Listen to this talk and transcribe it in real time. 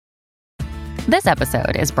This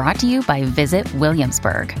episode is brought to you by Visit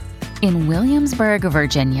Williamsburg. In Williamsburg,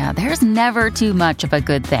 Virginia, there's never too much of a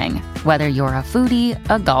good thing. Whether you're a foodie,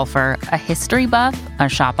 a golfer, a history buff, a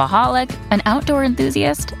shopaholic, an outdoor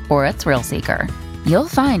enthusiast, or a thrill seeker, you'll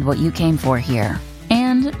find what you came for here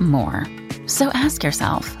and more. So ask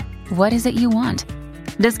yourself, what is it you want?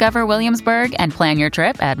 Discover Williamsburg and plan your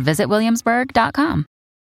trip at visitwilliamsburg.com.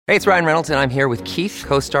 Hey, it's Ryan Reynolds, and I'm here with Keith,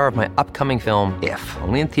 co-star of my upcoming film, If,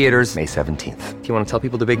 only in theaters May 17th. Do you want to tell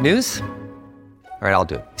people the big news? All right, I'll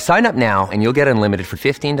do it. Sign up now and you'll get unlimited for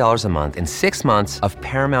 $15 a month and 6 months of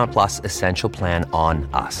Paramount Plus Essential Plan on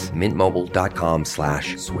us.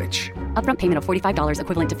 MintMobile.com/switch. Upfront payment of $45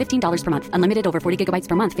 equivalent to $15 per month. Unlimited over 40 gigabytes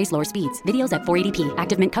per month. Face lower speeds. Videos at 480p.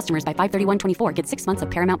 Active Mint customers by 531.24 get 6 months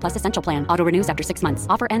of Paramount Plus Essential Plan. Auto renews after 6 months.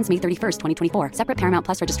 Offer ends May 31st, 2024. Separate Paramount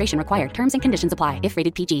Plus registration required. Terms and conditions apply if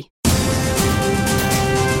rated PG.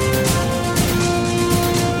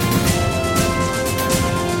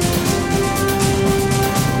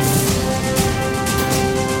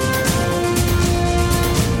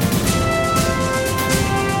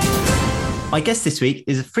 My guest this week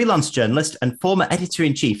is a freelance journalist and former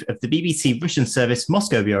editor-in-chief of the BBC Russian service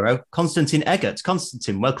Moscow Bureau, Konstantin Eggert.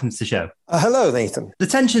 Konstantin, welcome to the show. Hello, Nathan. The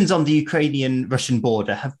tensions on the Ukrainian-Russian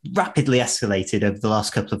border have rapidly escalated over the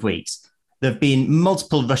last couple of weeks. There have been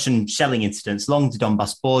multiple Russian shelling incidents along the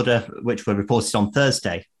Donbas border, which were reported on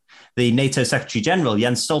Thursday. The NATO Secretary-General,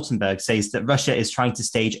 Jens Stoltenberg, says that Russia is trying to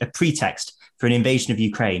stage a pretext for an invasion of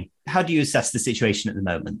Ukraine. How do you assess the situation at the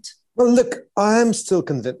moment? Well, look, I am still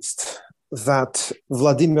convinced that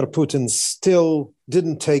Vladimir Putin still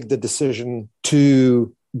didn't take the decision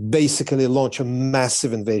to basically launch a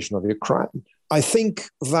massive invasion of Ukraine. I think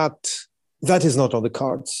that that is not on the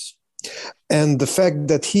cards. And the fact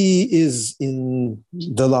that he is in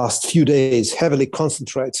the last few days heavily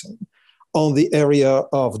concentrating on the area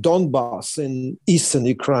of Donbas in eastern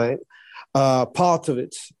Ukraine, part of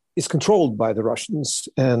it is controlled by the Russians,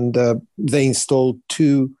 and they installed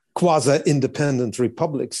two quasi-independent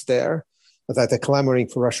republics there that are clamoring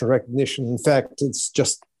for Russian recognition. In fact, it's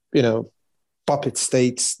just, puppet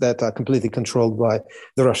states that are completely controlled by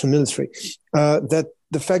the Russian military. That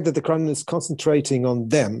the fact that the Kremlin is concentrating on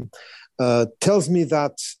them tells me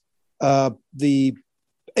that the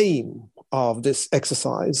aim of this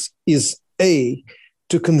exercise is, A,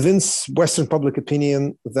 to convince Western public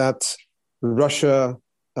opinion that Russia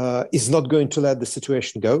is not going to let the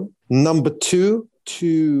situation go. Number two,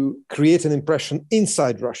 to create an impression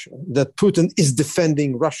inside Russia that Putin is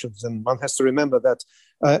defending Russians. And one has to remember that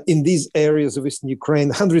in these areas of eastern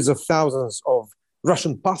Ukraine, hundreds of thousands of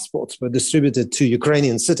Russian passports were distributed to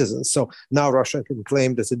Ukrainian citizens. So now Russia can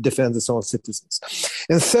claim that it defends its own citizens.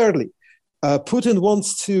 And thirdly, Putin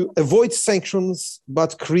wants to avoid sanctions,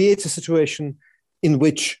 but create a situation in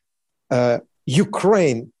which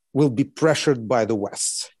Ukraine will be pressured by the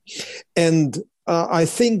West. And I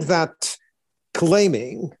think that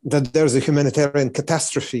claiming that there's a humanitarian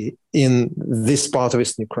catastrophe in this part of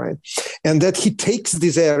eastern Ukraine, and that he takes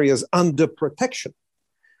these areas under protection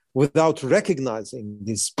without recognizing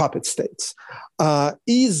these puppet states,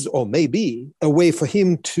 is or may be a way for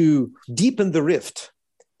him to deepen the rift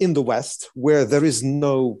in the West, where there is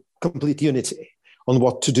no complete unity on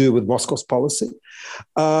what to do with Moscow's policy,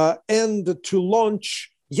 and to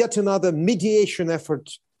launch yet another mediation effort,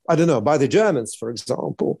 by the Germans, for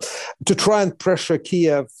example, to try and pressure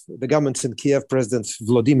Kiev, the government in Kiev, President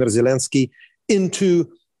Volodymyr Zelensky,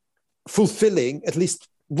 into fulfilling at least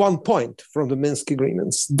one point from the Minsk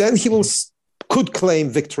agreements. Then he could claim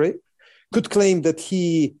victory, could claim that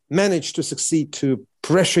he managed to succeed to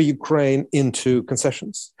pressure Ukraine into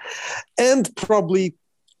concessions, and probably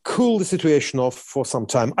cool the situation off for some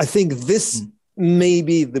time. I think this may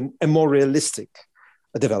be a more realistic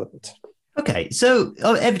development. Okay, so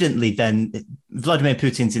evidently then, Vladimir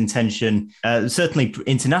Putin's intention, certainly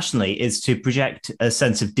internationally, is to project a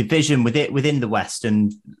sense of division within the West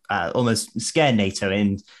and almost scare NATO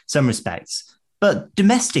in some respects. But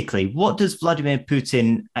domestically, what does Vladimir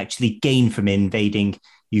Putin actually gain from invading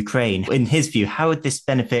Ukraine? In his view, how would this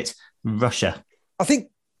benefit Russia? I think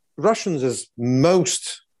Russians, as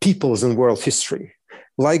most peoples in world history,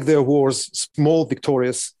 like their wars, small,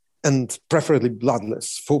 victorious, and preferably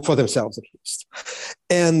bloodless for themselves at least.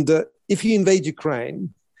 And if you invade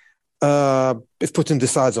Ukraine, if Putin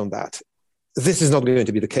decides on that, this is not going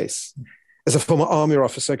to be the case. As a former army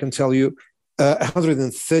officer, I can tell you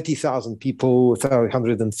 130,000 people,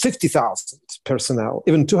 150,000 personnel,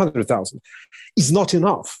 even 200,000 is not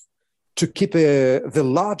enough to keep the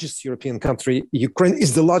largest European country. Ukraine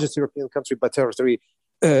is the largest European country by territory,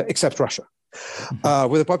 except Russia,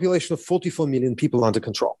 with a population of 44 million people under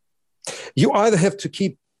control. You either have to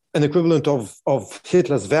keep an equivalent of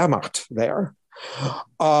Hitler's Wehrmacht there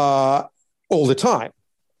all the time,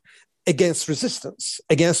 against resistance,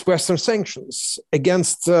 against Western sanctions,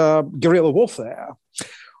 against guerrilla warfare.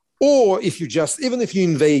 Or if you even if you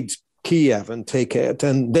invade Kiev and take it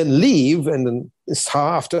and then leave, and then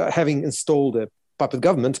after having installed a puppet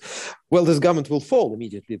government, well, this government will fall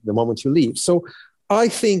immediately the moment you leave. So I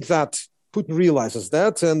think that Putin realizes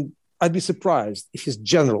that, and I'd be surprised if his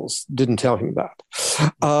generals didn't tell him that.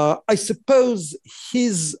 I suppose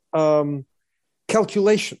his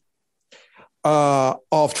calculation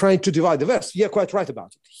of trying to divide the West, you're quite right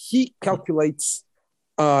about it. He calculates,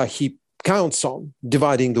 he counts on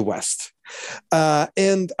dividing the West.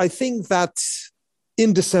 And I think that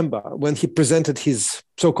in December, when he presented his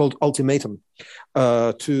so-called ultimatum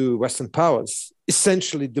to Western powers,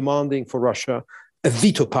 essentially demanding for Russia a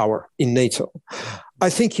veto power in NATO,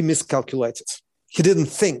 I think he miscalculated. He didn't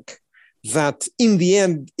think that in the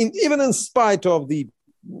end, even in spite of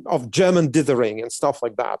German dithering and stuff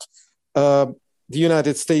like that, the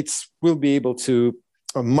United States will be able to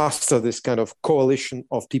muster this kind of coalition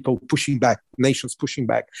of people pushing back, nations pushing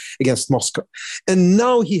back against Moscow. And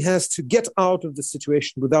now he has to get out of the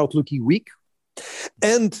situation without looking weak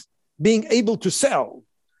and being able to sell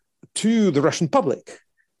to the Russian public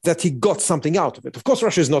that he got something out of it. Of course,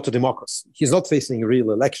 Russia is not a democracy. He's not facing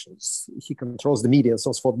real elections. He controls the media and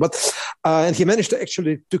so forth. But and he managed to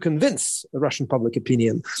actually convince the Russian public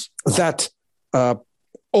opinion that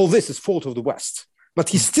all this is fault of the West. But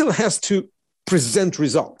he still has to present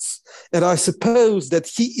results. And I suppose that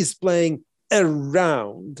he is playing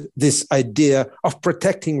around this idea of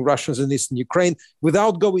protecting Russians in eastern Ukraine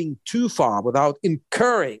without going too far, without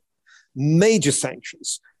incurring major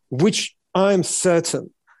sanctions, which I'm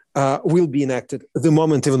certain will be enacted the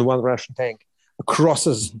moment even one Russian tank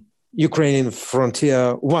crosses Ukrainian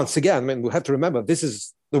frontier once again. I mean, we have to remember, this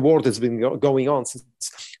is the war that's been going on since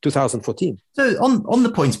 2014. So on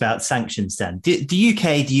the point about sanctions then, the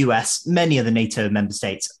UK, the US, many other NATO member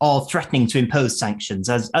states are threatening to impose sanctions,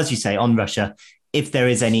 as you say, on Russia if there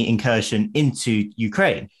is any incursion into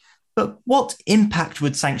Ukraine. But what impact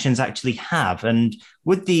would sanctions actually have? And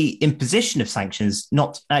would the imposition of sanctions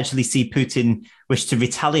not actually see Putin wish to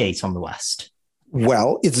retaliate on the West?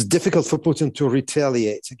 Well, it's difficult for Putin to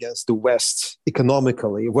retaliate against the West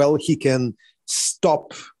economically. Well, he can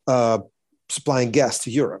stop supplying gas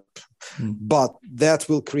to Europe, but that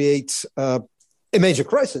will create a major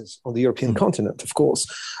crisis on the European continent, of course.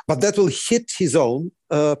 But that will hit his own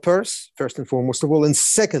purse, first and foremost of all. And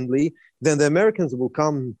secondly, then the Americans will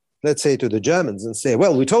come, let's say, to the Germans and say,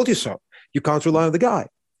 well, we told you so. You can't rely on the guy.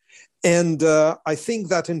 And I think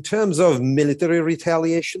that in terms of military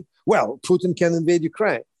retaliation, well, Putin can invade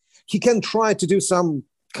Ukraine. He can try to do some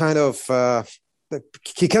kind of,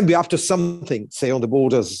 he can be up to something, say, on the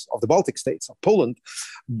borders of the Baltic states or Poland,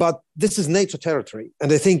 but this is NATO territory.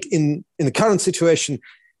 And I think in the current situation,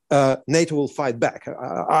 NATO will fight back.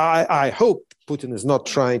 I hope Putin is not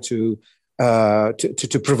trying to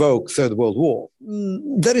provoke Third World War.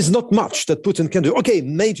 There is not much that Putin can do. Okay,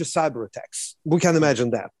 major cyber attacks. We can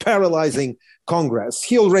imagine that. Paralyzing Congress.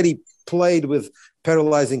 He already played with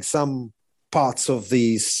paralyzing some parts of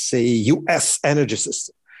the, say, US energy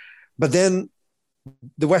system. But then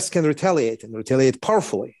the West can retaliate and retaliate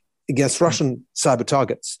powerfully against Russian cyber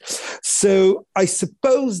targets. So I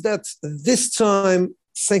suppose that this time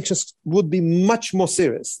sanctions would be much more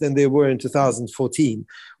serious than they were in 2014,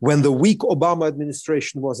 when the weak Obama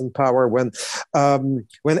administration was in power, when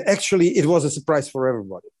actually it was a surprise for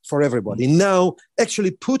everybody. Now,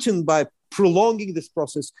 actually, Putin, by prolonging this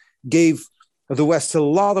process, gave the West a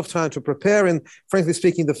lot of time to prepare. And frankly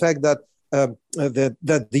speaking, the fact that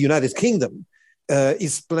the United Kingdom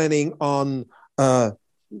is planning on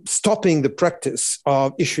stopping the practice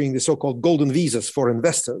of issuing the so-called golden visas for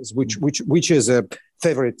investors, which is a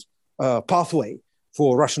favorite pathway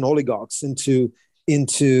for Russian oligarchs into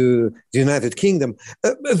the United Kingdom.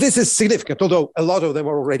 This is significant, although a lot of them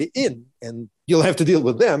are already in, and you'll have to deal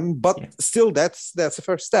with them. But still, that's the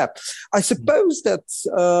first step. I suppose that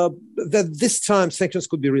this time sanctions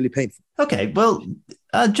could be really painful. Okay, well,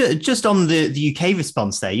 just on the UK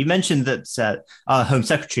response there, you mentioned that our Home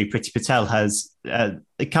Secretary, Priti Patel, has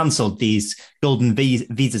cancelled these golden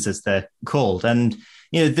visas, as they're called. And,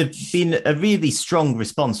 there's been a really strong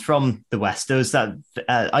response from the West. There was that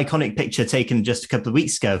iconic picture taken just a couple of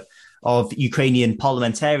weeks ago of Ukrainian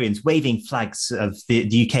parliamentarians waving flags of the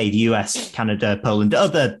UK, the US, Canada, Poland,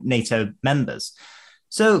 other NATO members.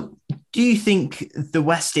 So do you think the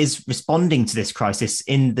West is responding to this crisis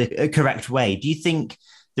in the correct way? Do you think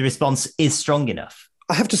the response is strong enough?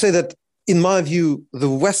 I have to say that in my view, the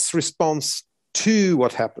West's response to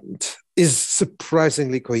what happened is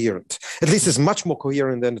surprisingly coherent. At least it's much more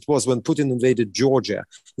coherent than it was when Putin invaded Georgia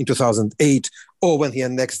in 2008, or when he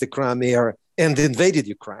annexed the Crimea and invaded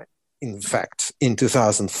Ukraine, in fact, in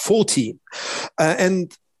 2014.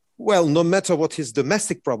 Well, no matter what his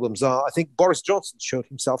domestic problems are, I think Boris Johnson showed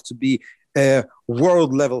himself to be a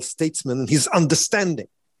world-level statesman in his understanding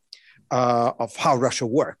of how Russia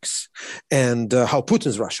works and how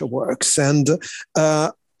Putin's Russia works. And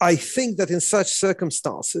I think that in such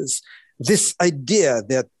circumstances, this idea,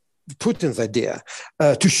 that Putin's idea,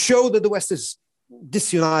 to show that the West is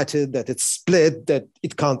disunited, that it's split, that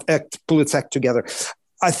it can't pull its act together,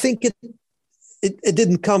 I think it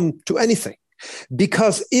didn't come to anything.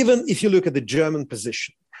 Because even if you look at the German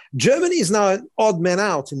position, Germany is now an odd man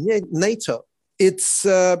out in NATO. It's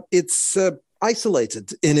isolated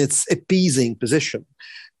in its appeasing position.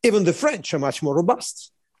 Even the French are much more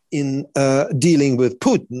robust in dealing with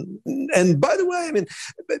Putin. And by the way, I mean,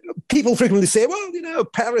 people frequently say, well,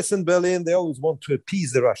 Paris and Berlin, they always want to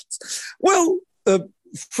appease the Russians. Well,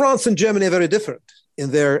 France and Germany are very different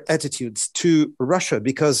in their attitudes to Russia,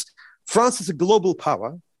 because France is a global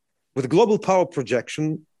power with a global power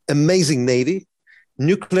projection, amazing navy,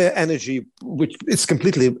 nuclear energy, which is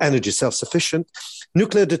completely energy self-sufficient,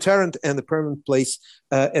 nuclear deterrent, and a permanent place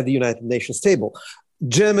at the United Nations table.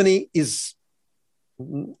 Germany is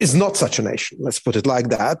not such a nation, let's put it like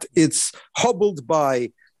that. It's hobbled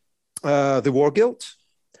by the war guilt,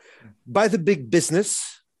 by the big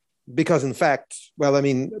business, because in fact, well, I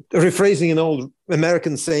mean, rephrasing an old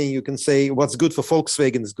American saying, you can say what's good for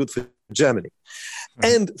Volkswagen is good for Germany.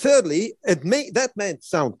 And thirdly, that may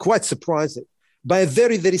sound quite surprising, by a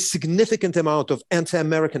very, very significant amount of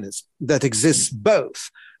anti-Americanism that exists both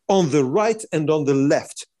on the right and on the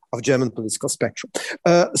left of German political spectrum.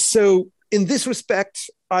 So in this respect,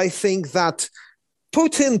 I think that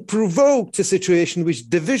Putin provoked a situation in which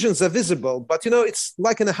divisions are visible, but it's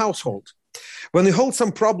like in a household. When you hold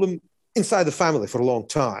some problem inside the family for a long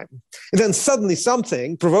time, and then suddenly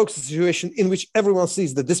something provokes a situation in which everyone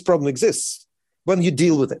sees that this problem exists, when you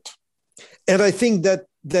deal with it. And I think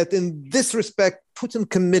that in this respect, Putin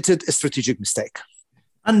committed a strategic mistake.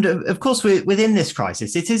 And of course, within this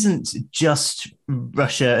crisis, it isn't just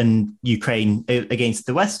Russia and Ukraine against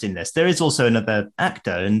the West in this. There is also another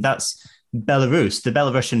actor, and that's Belarus. The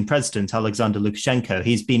Belarusian president, Alexander Lukashenko,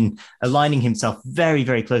 he's been aligning himself very,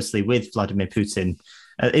 very closely with Vladimir Putin,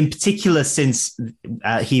 in particular since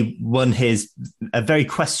he won a very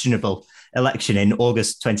questionable election in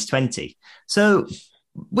August 2020. So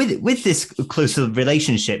with this closer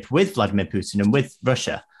relationship with Vladimir Putin and with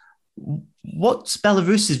Russia, what's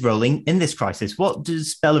Belarus's role in this crisis? What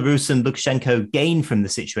does Belarus and Lukashenko gain from the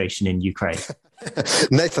situation in Ukraine?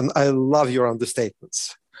 Nathan, I love your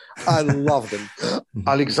understatements. I love them.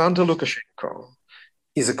 Alexander Lukashenko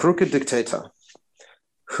is a crooked dictator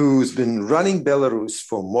who's been running Belarus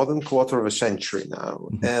for more than a quarter of a century now,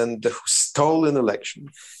 and who stole an election,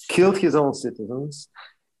 killed his own citizens,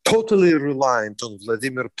 totally reliant on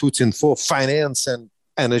Vladimir Putin for finance and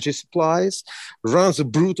energy supplies, runs a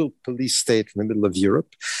brutal police state in the middle of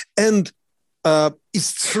Europe, and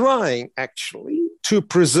is trying actually to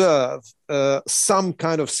preserve some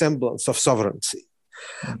kind of semblance of sovereignty.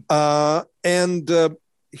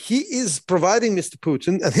 He is providing Mr.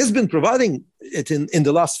 Putin, and has been providing it in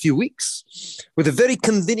the last few weeks, with a very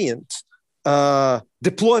convenient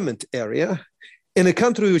deployment area in a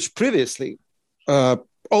country which previously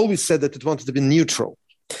always said that it wanted to be neutral.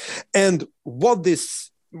 And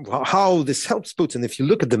how this helps Putin, if you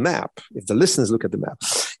look at the map, if the listeners look at the map,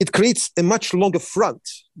 it creates a much longer front,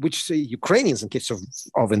 which the Ukrainians, in case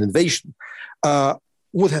of an invasion,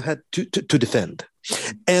 would have had to defend.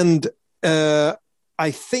 And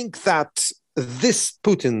I think that this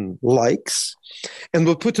Putin likes, and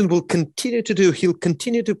what Putin will continue to do, he'll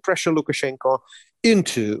continue to pressure Lukashenko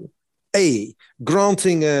into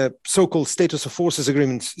granting a so-called status of forces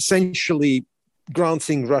agreement, essentially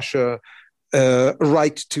granting Russia a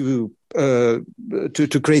right to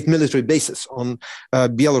create military bases on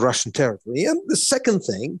Belarusian territory. And the second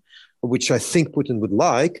thing, which I think Putin would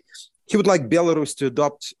like, he would like Belarus to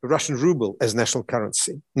adopt Russian ruble as national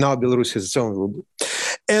currency. Now Belarus has its own ruble.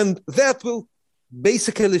 And that will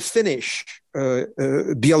basically finish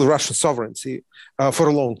Belarusian sovereignty for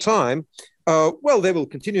a long time. They will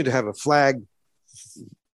continue to have a flag,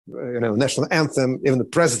 national anthem, even the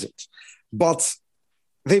president, but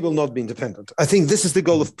they will not be independent. I think this is the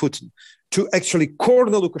goal of Putin, to actually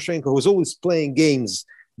corner Lukashenko, who was always playing games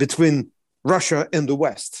between Russia and the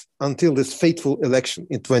West until this fateful election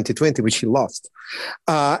in 2020, which he lost.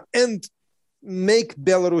 And make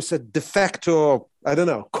Belarus a de facto, I don't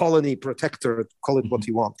know, colony protectorate, call it what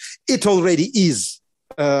you want. It already is,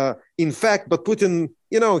 in fact, but Putin,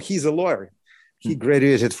 he's a lawyer. He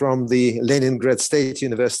graduated from the Leningrad State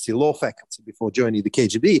University law faculty before joining the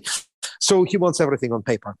KGB. So he wants everything on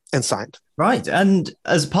paper and signed. Right. And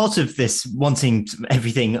as part of this wanting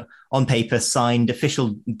everything on paper, signed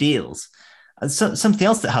official deals, something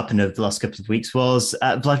else that happened over the last couple of weeks was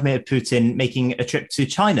Vladimir Putin making a trip to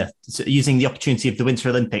China, using the opportunity of the Winter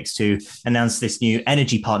Olympics to announce this new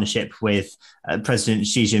energy partnership with President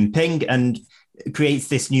Xi Jinping and creates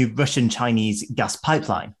this new Russian-Chinese gas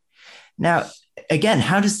pipeline. Now, again,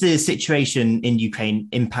 how does the situation in Ukraine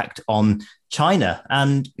impact on China?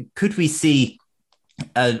 And could we see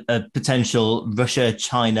a potential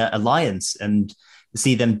Russia-China alliance and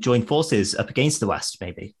see them join forces up against the West,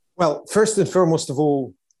 maybe? Well, first and foremost of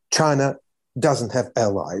all, China doesn't have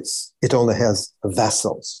allies. It only has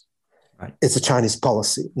vassals. Right. It's a Chinese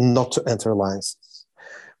policy not to enter alliances.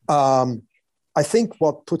 I think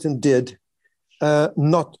what Putin did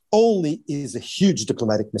not only is a huge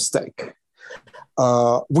diplomatic mistake,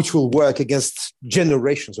 which will work against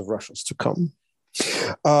generations of Russians to come,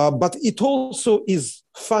 but it also is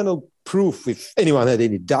final proof, if anyone had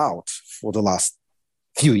any doubt for the last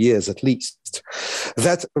few years at least,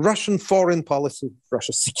 that Russian foreign policy,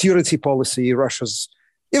 Russia's security policy, Russia's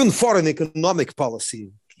even foreign economic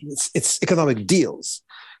policy, its economic deals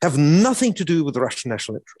have nothing to do with the Russian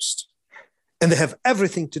national interest. And they have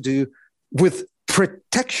everything to do with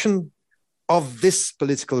protection of this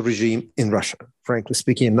political regime in Russia. Frankly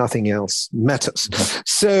speaking, nothing else matters. Mm-hmm.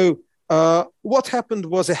 So what happened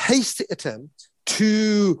was a hasty attempt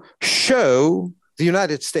to show the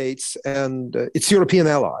United States and its European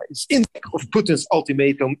allies in of Putin's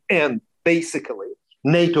ultimatum and basically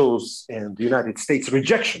NATO's and the United States'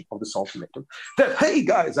 rejection of this ultimatum, that, hey,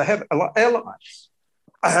 guys, I have allies.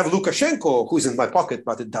 I have Lukashenko, who's in my pocket,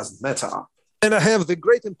 but it doesn't matter. And I have the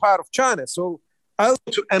great empire of China, so I'll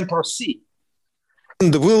go to Emperor Xi.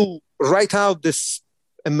 And we'll write out this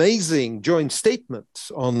amazing joint statement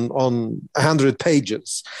on 100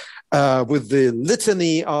 pages with the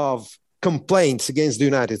litany of complaints against the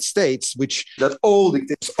United States, that all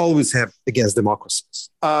dictators always have against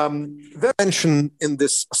democracies. They mention in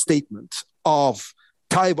this statement of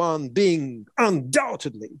Taiwan being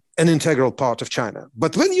undoubtedly an integral part of China.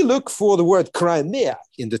 But when you look for the word Crimea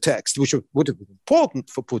in the text, which would have been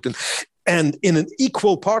important for Putin, and in an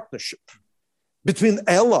equal partnership between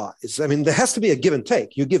allies, I mean, there has to be a give and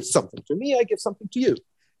take. You give something to me, I give something to you.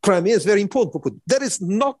 Crimea is very important for Putin. There is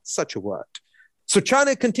not such a word. So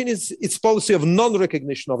China continues its policy of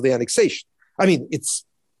non-recognition of the annexation. I mean, it's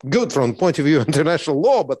good from the point of view of international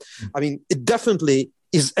law, but I mean, it definitely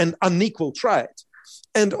is an unequal trade.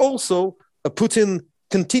 And also, Putin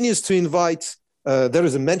continues to invite, there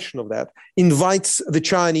is a mention of that, invites the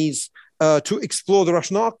Chinese to explore the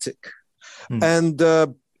Russian Arctic. And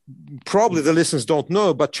probably the listeners don't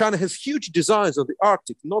know, but China has huge designs on the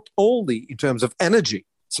Arctic, not only in terms of energy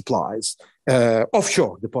supplies,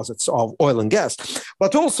 offshore deposits of oil and gas,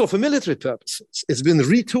 but also for military purposes. It's been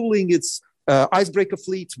retooling its icebreaker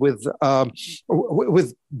fleet with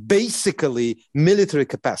basically military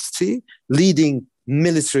capacity, leading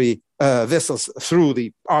military vessels through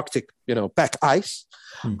the Arctic, pack ice,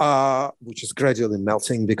 which is gradually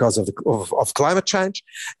melting because of climate change.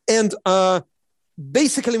 And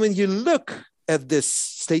basically, when you look at this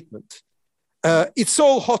statement, it's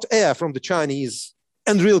all hot air from the Chinese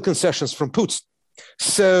and real concessions from Putin.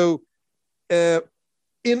 So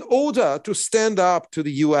in order to stand up to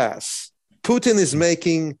the US, Putin is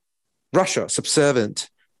making Russia subservient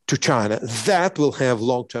to China. That will have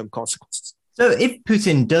long-term consequences. So if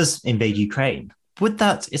Putin does invade Ukraine, would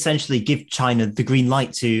that essentially give China the green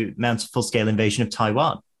light to mount a full-scale invasion of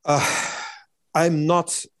Taiwan? I'm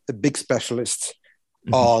not a big specialist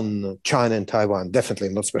on China and Taiwan. Definitely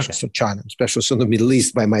not specialist on China. I'm specialist on the Middle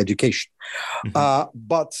East by my education.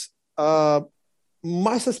 But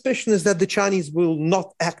my suspicion is that the Chinese will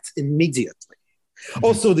not act immediately.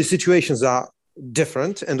 Also, the situations are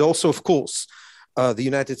different. And also, of course, the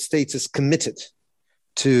United States is committed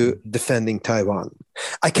to defending Taiwan.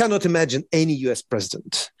 I cannot imagine any US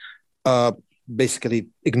president basically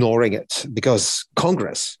ignoring it, because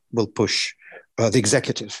Congress will push the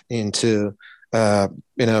executive into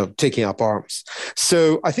taking up arms.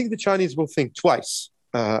 So I think the Chinese will think twice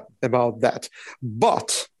about that.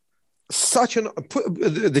 But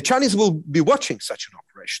the Chinese will be watching such an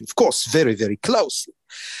operation, of course, very, very closely.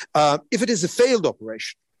 If it is a failed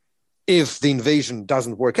operation, if the invasion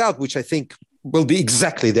doesn't work out, which I think will be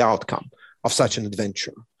exactly the outcome of such an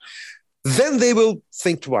adventure, then they will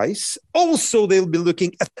think twice. Also, they'll be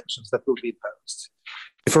looking at sanctions that will be imposed.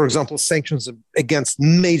 For example, sanctions against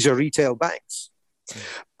major retail banks,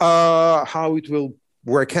 how it will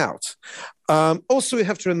work out. Also, we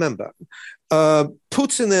have to remember,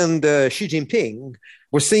 Putin and Xi Jinping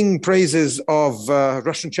were singing praises of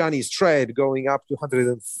Russian-Chinese trade going up to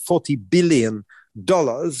 $140 billion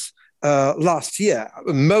last year.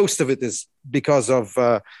 Most of it is because of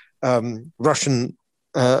Russian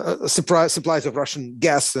supplies of Russian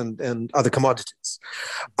gas and other commodities.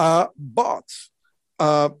 But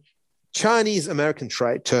Chinese-American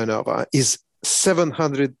trade turnover is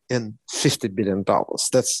 $750 billion.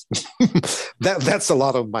 That's that's a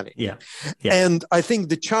lot of money. Yeah. And I think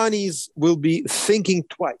the Chinese will be thinking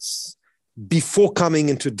twice before coming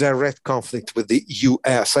into direct conflict with the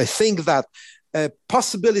US. I think that a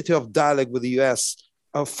possibility of dialogue with the US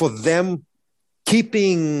for them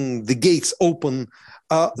keeping the gates open,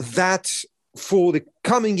 that for the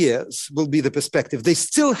coming years will be the perspective. They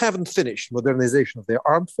still haven't finished modernization of their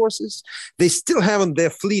armed forces. They still haven't, their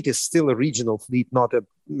fleet is still a regional fleet, not a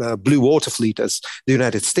blue water fleet as the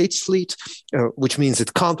United States fleet, which means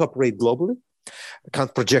it can't operate globally,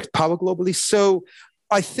 can't project power globally. So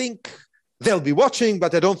I think they'll be watching,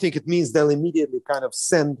 but I don't think it means they'll immediately kind of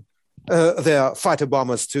send their fighter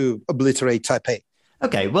bombers to obliterate Taipei.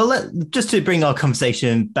 Okay, well, just to bring our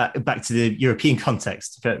conversation back to the European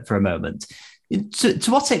context for a moment, to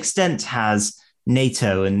what extent has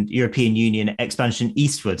NATO and European Union expansion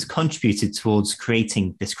eastwards contributed towards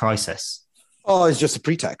creating this crisis? Oh, it's just a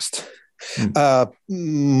pretext.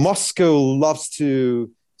 Moscow loves to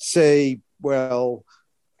say, well,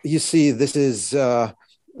 you see, this is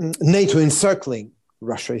NATO encircling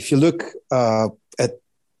Russia. If you look at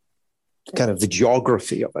kind of the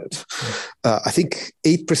geography of it, I think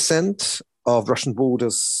 8% of Russian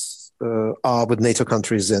borders are with NATO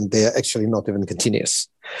countries, and they're actually not even continuous.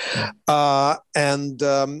 And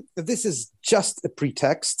this is just a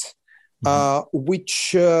pretext,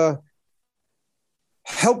 which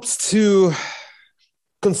helps to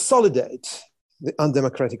consolidate the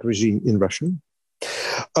undemocratic regime in Russia,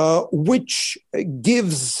 which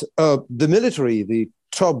gives the military, the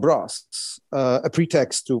top brass, a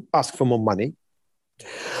pretext to ask for more money.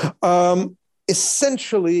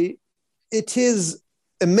 Essentially, it is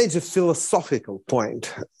a major philosophical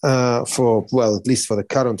point for, well, at least for the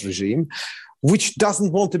current regime, which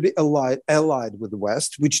doesn't want to be allied with the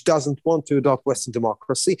West, which doesn't want to adopt Western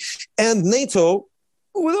democracy. And NATO,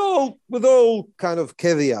 with all kind of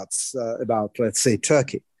caveats about, let's say,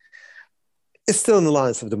 Turkey, is still an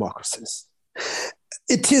alliance of democracies.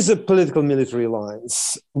 It is a political military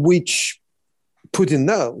alliance, which Putin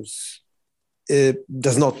knows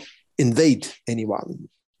does not invade anyone.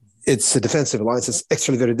 It's a defensive alliance. It's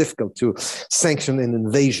actually very difficult to sanction an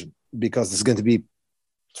invasion because there's going to be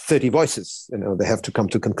 30 voices. They have to come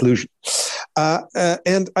to a conclusion.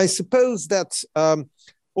 And I suppose that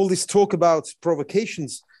all this talk about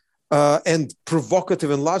provocations and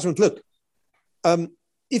provocative enlargement, look,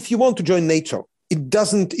 if you want to join NATO, it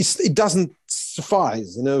doesn't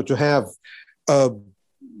suffice, to have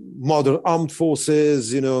modern armed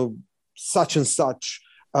forces, such and such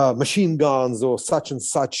machine guns or such and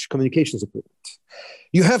such communications equipment.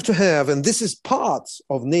 You have to have, and this is part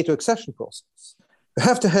of NATO accession process, you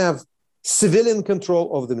have to have civilian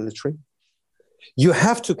control of the military. You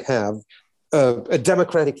have to have a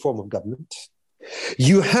democratic form of government.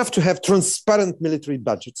 You have to have transparent military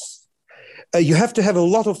budgets. You have to have a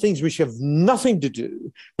lot of things which have nothing to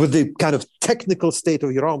do with the kind of technical state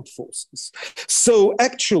of your armed forces. So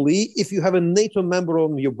actually, if you have a NATO member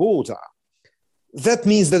on your border, that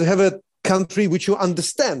means that you have a country which you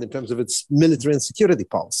understand in terms of its military and security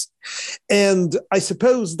policy. And I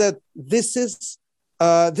suppose that this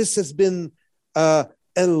has been a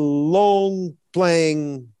long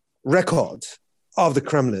playing record of the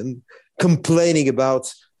Kremlin complaining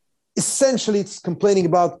about, essentially it's complaining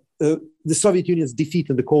about the Soviet Union's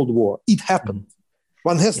defeat in the Cold War. It happened.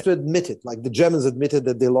 One has to admit it, like the Germans admitted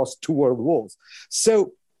that they lost 2 world wars.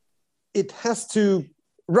 So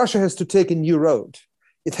Russia has to take a new road.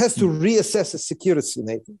 It has to reassess its security,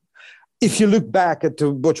 Nathan. If you look back at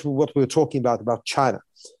what we were talking about China,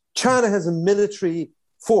 China has a military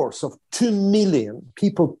force of 2 million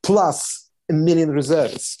people plus 1 million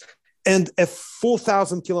reservists and a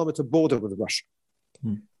 4,000 kilometer border with Russia.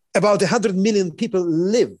 About 100 million people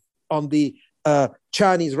live on the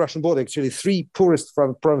Chinese-Russian border, actually 3 poorest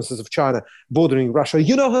provinces of China bordering Russia.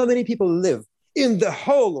 You know how many people live in the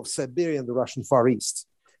whole of Siberia and the Russian Far East?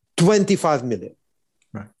 25 million.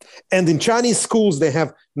 Right. And in Chinese schools, they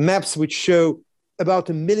have maps which show about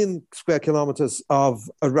 1 million square kilometers of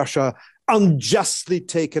Russia unjustly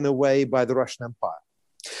taken away by the Russian Empire.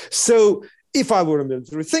 So if I were a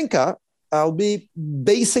military thinker, I'll be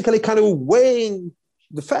basically kind of weighing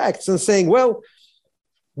the facts and saying, well,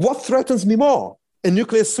 what threatens me more? A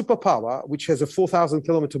nuclear superpower, which has a 4,000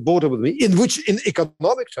 kilometer border with me, in which in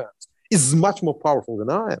economic terms is much more powerful than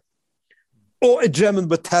I am. Or a German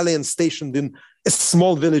battalion stationed in a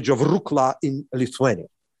small village of Rukla in Lithuania.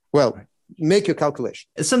 Well, make your calculation.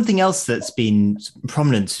 Something else that's been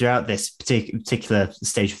prominent throughout this particular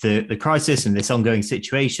stage of the crisis and this ongoing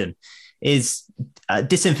situation is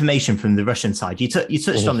disinformation from the Russian side. You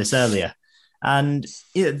touched on this earlier. And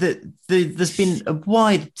there's been a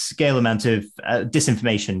wide-scale amount of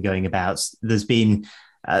disinformation going about. There's been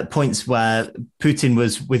points where Putin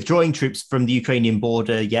was withdrawing troops from the Ukrainian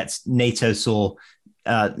border, yet NATO saw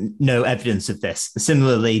no evidence of this.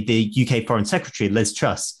 Similarly, the UK Foreign Secretary, Liz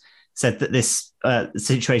Truss, said that this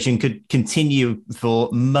situation could continue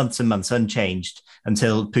for months and months unchanged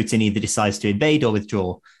until Putin either decides to invade or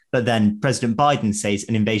withdraw. But then President Biden says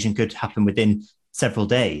an invasion could happen within several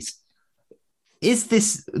days. Is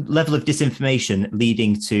this level of disinformation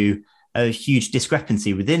leading to a huge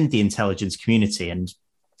discrepancy within the intelligence community and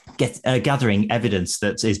gathering evidence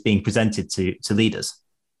that is being presented to leaders?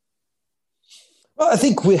 Well, I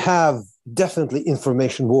think we have definitely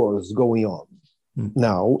information wars going on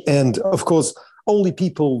now. And of course, only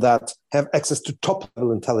people that have access to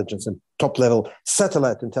top-level intelligence and top-level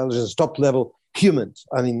satellite intelligence, top-level human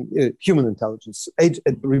intelligence,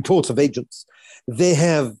 reports of agents, they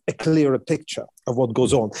have a clearer picture of what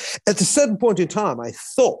goes on. At a certain point in time, I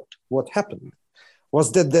thought what happened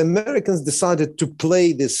was that the Americans decided to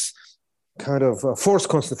play this kind of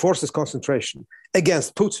forces concentration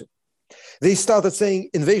against Putin. They started saying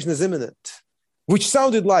invasion is imminent, which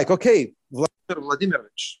sounded like, okay,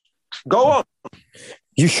 Vladimirovich, go on.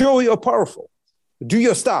 You show you're powerful. Do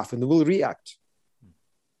your stuff and we'll react.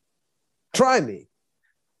 Try me.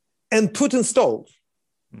 And Putin stalled.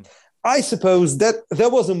 I suppose that there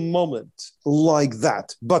was a moment like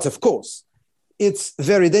that. But of course, it's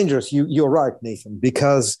very dangerous. You're right, Nathan,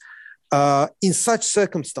 because in such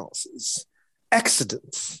circumstances,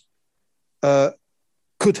 accidents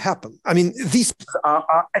could happen. I mean, these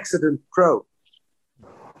are accident prone.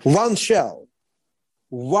 One shell,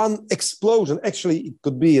 one explosion, actually, it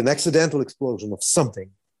could be an accidental explosion of something,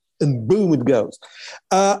 and boom, it goes.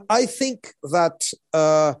 I think that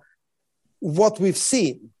what we've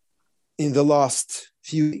seen in the last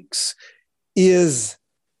few weeks is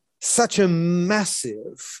such a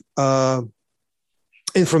massive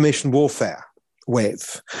information warfare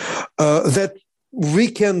wave that we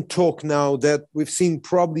can talk now that we've seen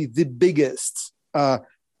probably the biggest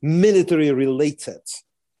military-related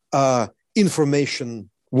information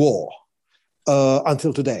war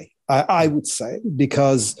until today, I would say,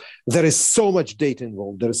 because there is so much data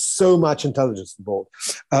involved, there is so much intelligence involved,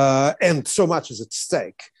 and so much is at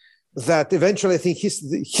stake that eventually I think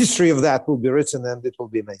the history of that will be written and it will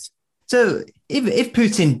be amazing. So if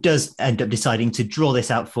Putin does end up deciding to draw this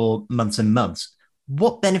out for months and months,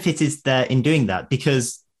 what benefit is there in doing that?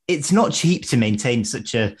 Because it's not cheap to maintain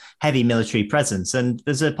such a heavy military presence. And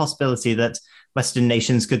there's a possibility that Western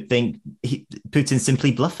nations could think Putin's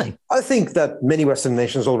simply bluffing. I think that many Western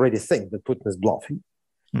nations already think that Putin is bluffing.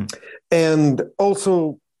 And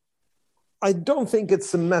also, I don't think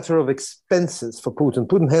it's a matter of expenses for Putin.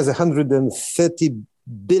 Putin has $130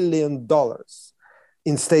 billion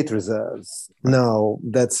in state reserves now.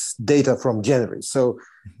 That's data from January. So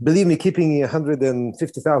believe me, keeping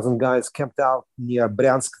 150,000 guys camped out near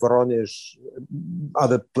Bryansk, Voronezh,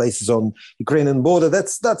 other places on Ukrainian border,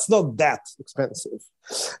 that's not that expensive.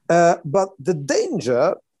 But the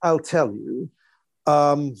danger, I'll tell you,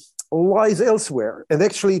 lies elsewhere. And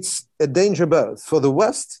actually, it's a danger both for the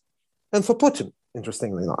West and for Putin,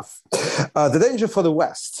 interestingly enough. The danger for the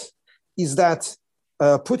West is that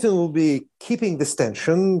Putin will be keeping this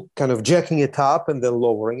tension, kind of jacking it up and then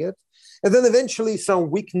lowering it. And then eventually some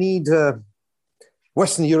weak-kneed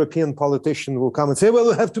Western European politician will come and say, well,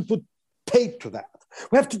 we have to put paid to that.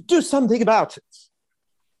 We have to do something about it.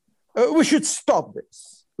 We should stop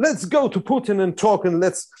this. Let's go to Putin and talk, and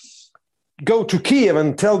let's go to Kiev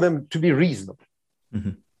and tell them to be reasonable.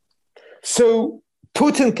 So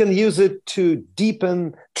Putin can use it to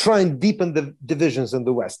try and deepen the divisions in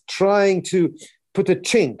the West, trying to put a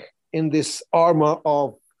chink in this armor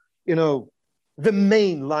of, the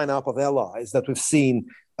main lineup of allies that we've seen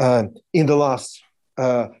in the last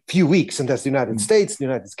few weeks, and that's the United States, the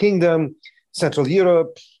United Kingdom, Central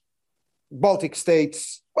Europe, Baltic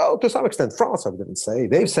states, well, to some extent, France, I wouldn't say.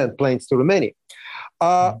 They've sent planes to Romania.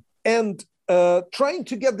 And trying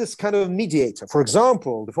to get this kind of mediator. For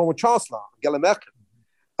example, the former Chancellor, Angela Merkel,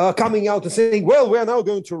 coming out and saying, well, we're now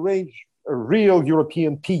going to arrange a real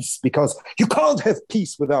European peace because you can't have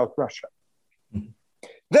peace without Russia. Mm-hmm.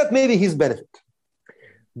 That may be his benefit.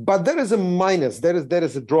 But there is a minus, there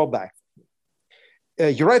is a drawback.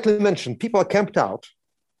 You rightly mentioned people are camped out,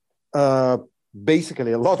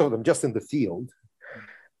 basically a lot of them just in the field,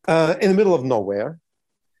 in the middle of nowhere.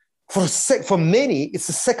 For many, it's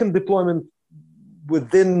a second deployment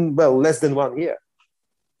within, less than 1 year.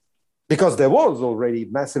 Because there was already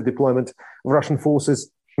massive deployment of Russian forces,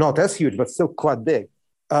 not as huge, but still quite big,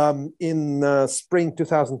 in spring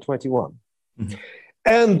 2021. Mm-hmm.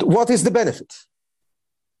 And what is the benefit?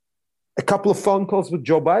 A couple of phone calls with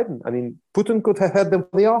Joe Biden. I mean, Putin could have had them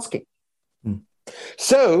for the asking. Mm.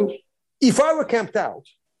 So if I were camped out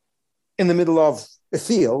in the middle of a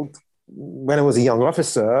field when I was a young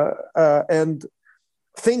officer and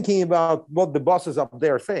thinking about what the bosses up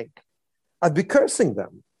there think, I'd be cursing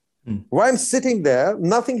them. Mm. While I'm sitting there,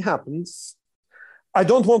 nothing happens. I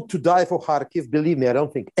don't want to die for Kharkiv. Believe me, I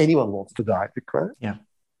don't think anyone wants to die for Ukraine. Yeah.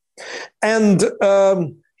 And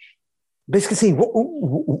basically saying,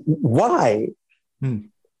 why? Mm.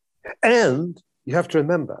 And you have to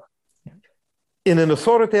remember, in an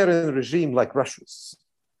authoritarian regime like Russia's,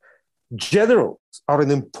 generals are a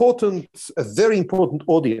very important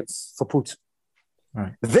audience for Putin.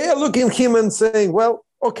 Right. They are looking at him and saying, well,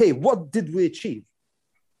 okay, what did we achieve?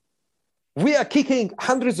 We are kicking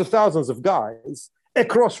hundreds of thousands of guys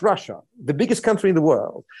across Russia, the biggest country in the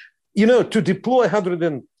world, to deploy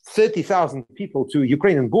 130,000 people to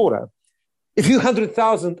Ukrainian border. A few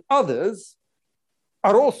 100,000 others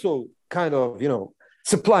are also kind of,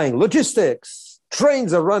 supplying logistics,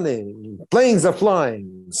 trains are running, planes are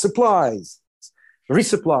flying, supplies,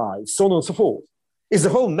 resupplies, so on and so forth. It's the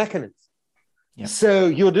whole mechanism. Yeah. So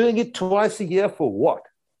you're doing it twice a year for what?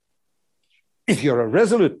 If you're a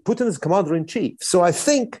resolute, Putin is commander-in-chief. So I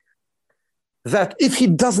think that if he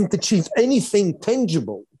doesn't achieve anything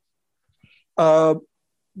tangible,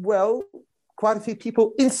 quite a few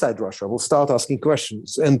people inside Russia will start asking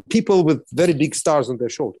questions, and people with very big stars on their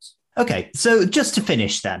shoulders. Okay, so just to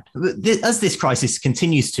finish then, as this crisis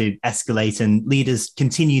continues to escalate and leaders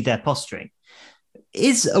continue their posturing,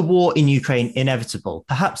 is a war in Ukraine inevitable?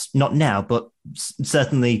 Perhaps not now, but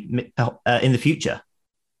certainly in the future.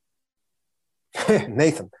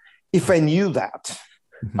 Nathan, if I knew that,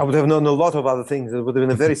 I would have known a lot of other things. It would have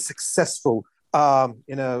been a very successful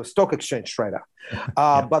stock exchange trader.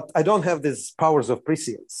 But I don't have these powers of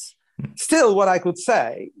prescience. Still, what I could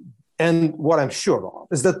say, and what I'm sure of,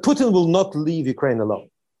 is that Putin will not leave Ukraine alone.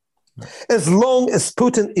 As long as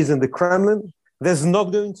Putin is in the Kremlin, there's not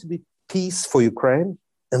going to be peace for Ukraine,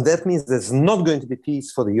 and that means there's not going to be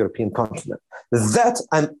peace for the European continent. That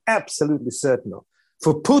I'm absolutely certain of.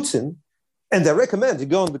 For Putin, and I recommend you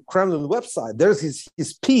go on the Kremlin website, there's his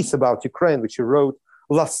piece about Ukraine, which he wrote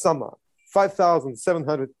last summer.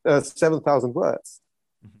 7,000 words.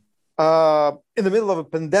 Mm-hmm. In the middle of a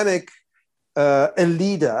pandemic, a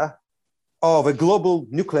leader of a global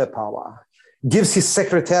nuclear power gives his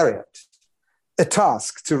secretariat a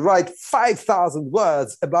task to write 5,000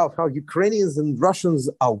 words about how Ukrainians and Russians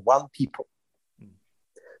are one people. Mm-hmm.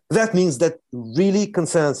 That means that really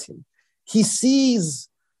concerns him. He sees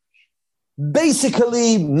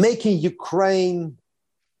basically making Ukraine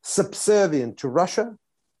subservient to Russia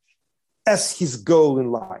as his goal in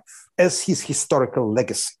life, as his historical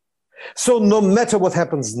legacy. So no matter what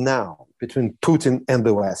happens now between Putin and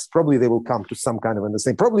the West, probably they will come to some kind of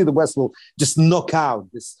understanding. Probably the West will just knock out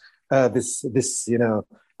this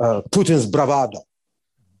Putin's bravado.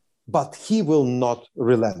 But he will not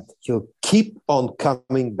relent. He'll keep on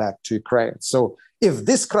coming back to Ukraine. So if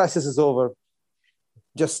this crisis is over,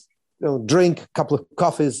 just drink a couple of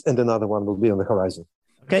coffees and another one will be on the horizon.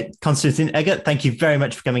 Okay, Konstantin Eggert, thank you very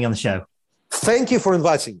much for coming on the show. Thank you for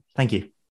inviting me. Thank you.